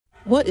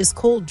What is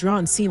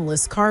cold-drawn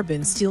seamless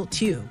carbon steel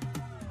tube?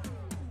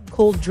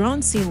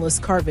 Cold-drawn seamless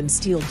carbon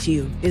steel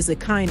tube is a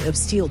kind of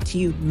steel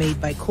tube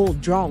made by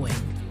cold drawing,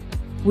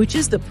 which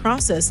is the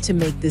process to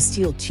make the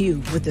steel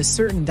tube with a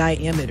certain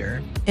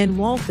diameter and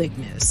wall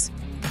thickness.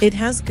 It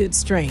has good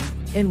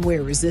strength and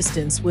wear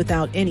resistance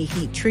without any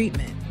heat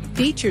treatment.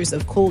 Features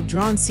of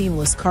cold-drawn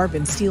seamless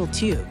carbon steel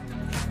tube.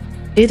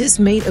 It is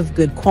made of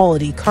good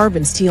quality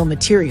carbon steel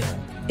material.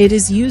 It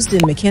is used in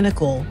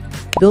mechanical,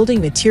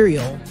 building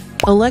material,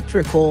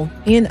 electrical,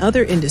 and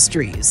other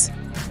industries.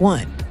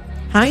 1.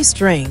 High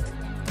strength,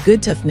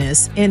 good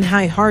toughness and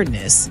high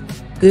hardness,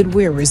 good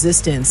wear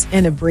resistance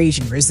and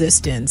abrasion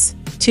resistance.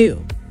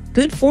 2.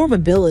 Good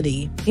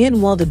formability and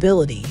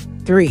weldability.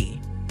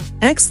 3.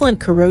 Excellent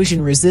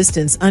corrosion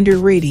resistance under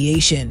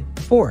radiation.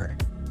 4.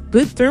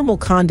 Good thermal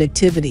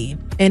conductivity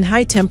and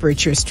high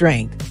temperature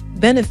strength.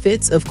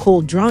 Benefits of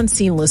cold-drawn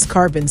seamless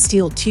carbon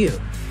steel tube.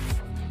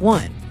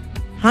 1.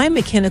 High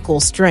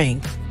mechanical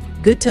strength,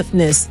 good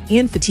toughness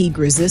and fatigue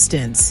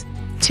resistance.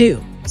 2.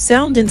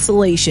 Sound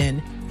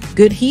insulation,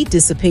 good heat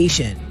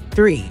dissipation.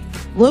 3.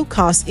 Low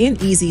cost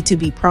and easy to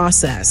be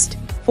processed.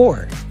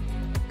 4.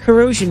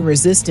 Corrosion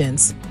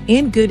resistance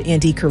and good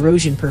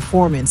anti-corrosion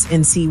performance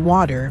in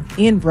seawater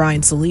and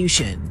brine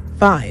solution.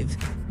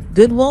 5.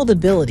 Good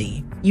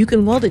weldability. You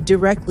can weld it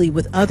directly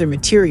with other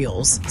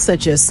materials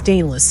such as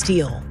stainless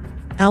steel,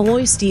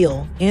 alloy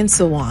steel, and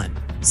so on.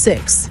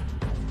 6.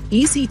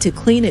 Easy to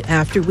clean it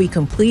after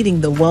completing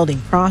the welding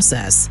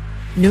process.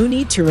 No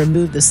need to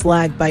remove the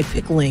slag by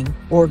pickling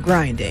or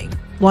grinding.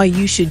 Why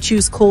you should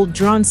choose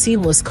cold-drawn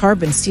seamless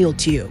carbon steel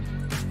tube.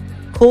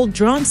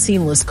 Cold-drawn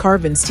seamless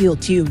carbon steel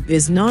tube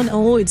is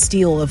non-alloyed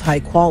steel of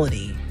high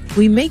quality.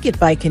 We make it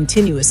by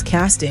continuous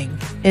casting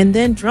and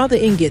then draw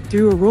the ingot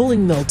through a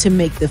rolling mill to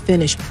make the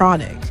finished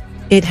product.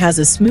 It has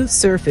a smooth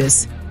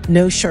surface,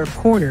 no sharp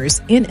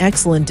corners, and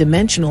excellent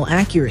dimensional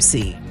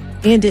accuracy.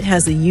 And it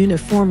has a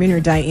uniform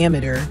inner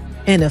diameter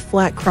and a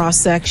flat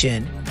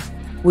cross-section,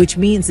 which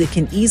means it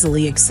can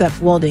easily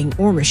accept welding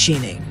or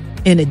machining.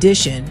 In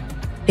addition,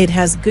 it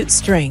has good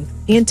strength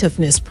and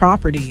toughness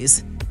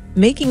properties,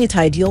 making it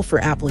ideal for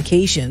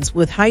applications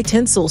with high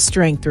tensile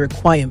strength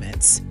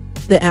requirements.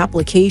 The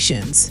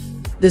applications.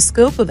 The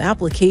scope of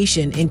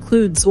application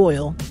includes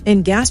oil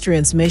and gas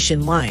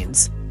transmission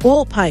lines,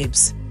 oil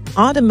pipes,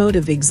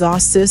 automotive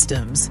exhaust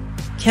systems,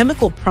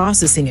 chemical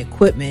processing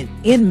equipment,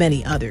 and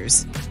many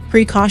others.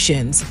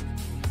 Precautions.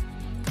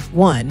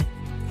 1.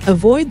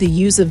 Avoid the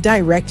use of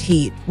direct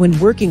heat when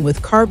working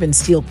with carbon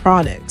steel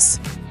products.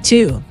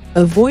 2.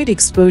 Avoid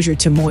exposure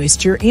to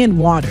moisture and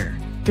water.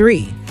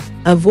 3.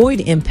 Avoid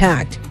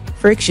impact,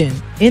 friction,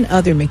 and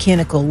other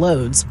mechanical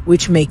loads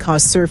which may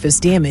cause surface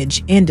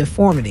damage and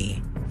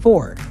deformity.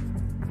 4.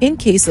 In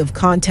case of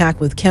contact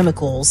with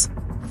chemicals,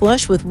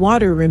 flush with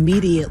water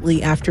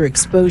immediately after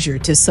exposure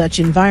to such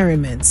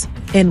environments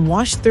and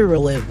wash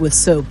thoroughly with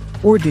soap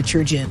or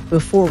detergent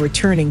before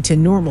returning to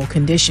normal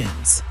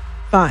conditions.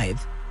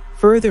 5.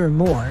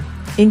 Furthermore,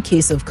 in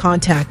case of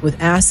contact with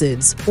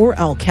acids or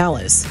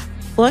alkalis,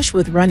 flush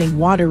with running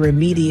water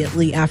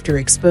immediately after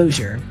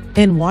exposure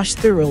and wash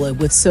thoroughly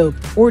with soap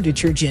or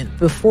detergent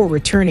before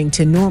returning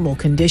to normal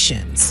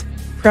conditions.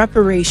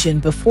 Preparation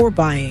before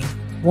buying.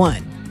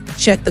 1.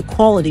 Check the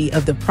quality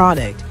of the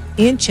product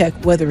and check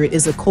whether it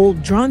is a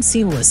cold-drawn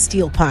seamless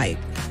steel pipe.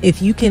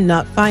 If you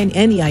cannot find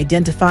any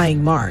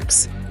identifying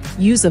marks,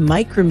 use a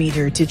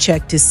micrometer to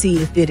check to see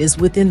if it is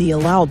within the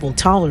allowable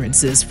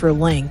tolerances for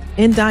length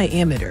and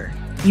diameter.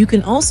 You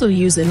can also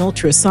use an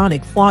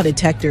ultrasonic flaw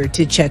detector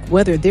to check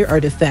whether there are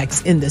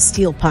defects in the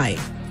steel pipe.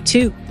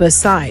 2.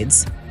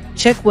 Besides,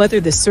 check whether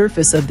the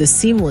surface of the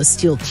seamless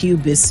steel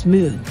tube is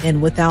smooth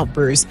and without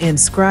burrs and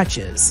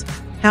scratches.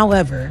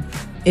 However,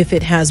 if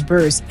it has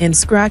burrs and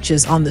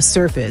scratches on the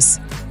surface,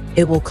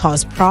 it will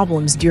cause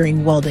problems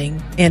during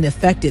welding and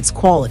affect its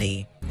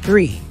quality.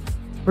 3.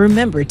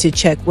 Remember to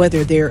check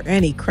whether there are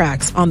any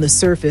cracks on the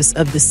surface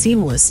of the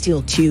seamless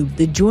steel tube.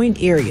 The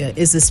joint area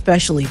is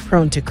especially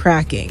prone to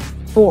cracking.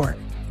 4.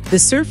 The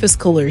surface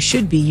color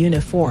should be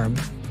uniform,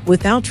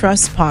 without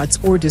rust spots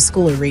or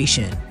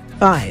discoloration.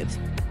 5.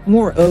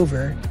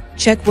 Moreover,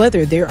 check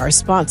whether there are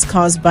spots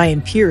caused by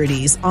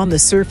impurities on the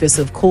surface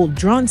of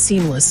cold-drawn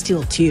seamless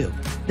steel tube.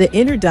 The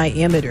inner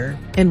diameter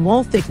and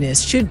wall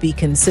thickness should be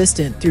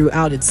consistent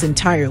throughout its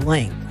entire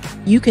length.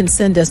 You can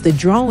send us the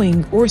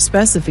drawing or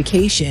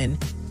specification,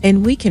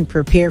 and we can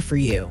prepare for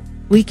you.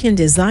 We can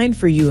design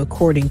for you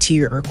according to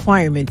your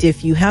requirement.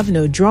 If you have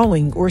no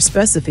drawing or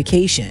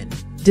specification,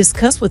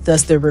 discuss with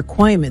us the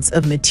requirements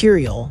of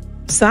material,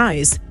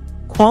 size,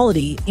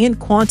 quality, and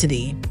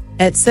quantity,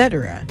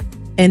 etc.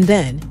 And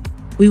then,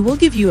 we will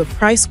give you a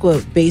price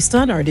quote based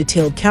on our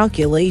detailed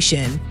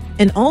calculation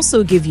and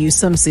also give you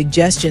some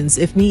suggestions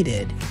if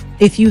needed.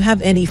 If you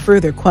have any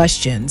further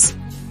questions,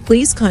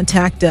 please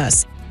contact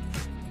us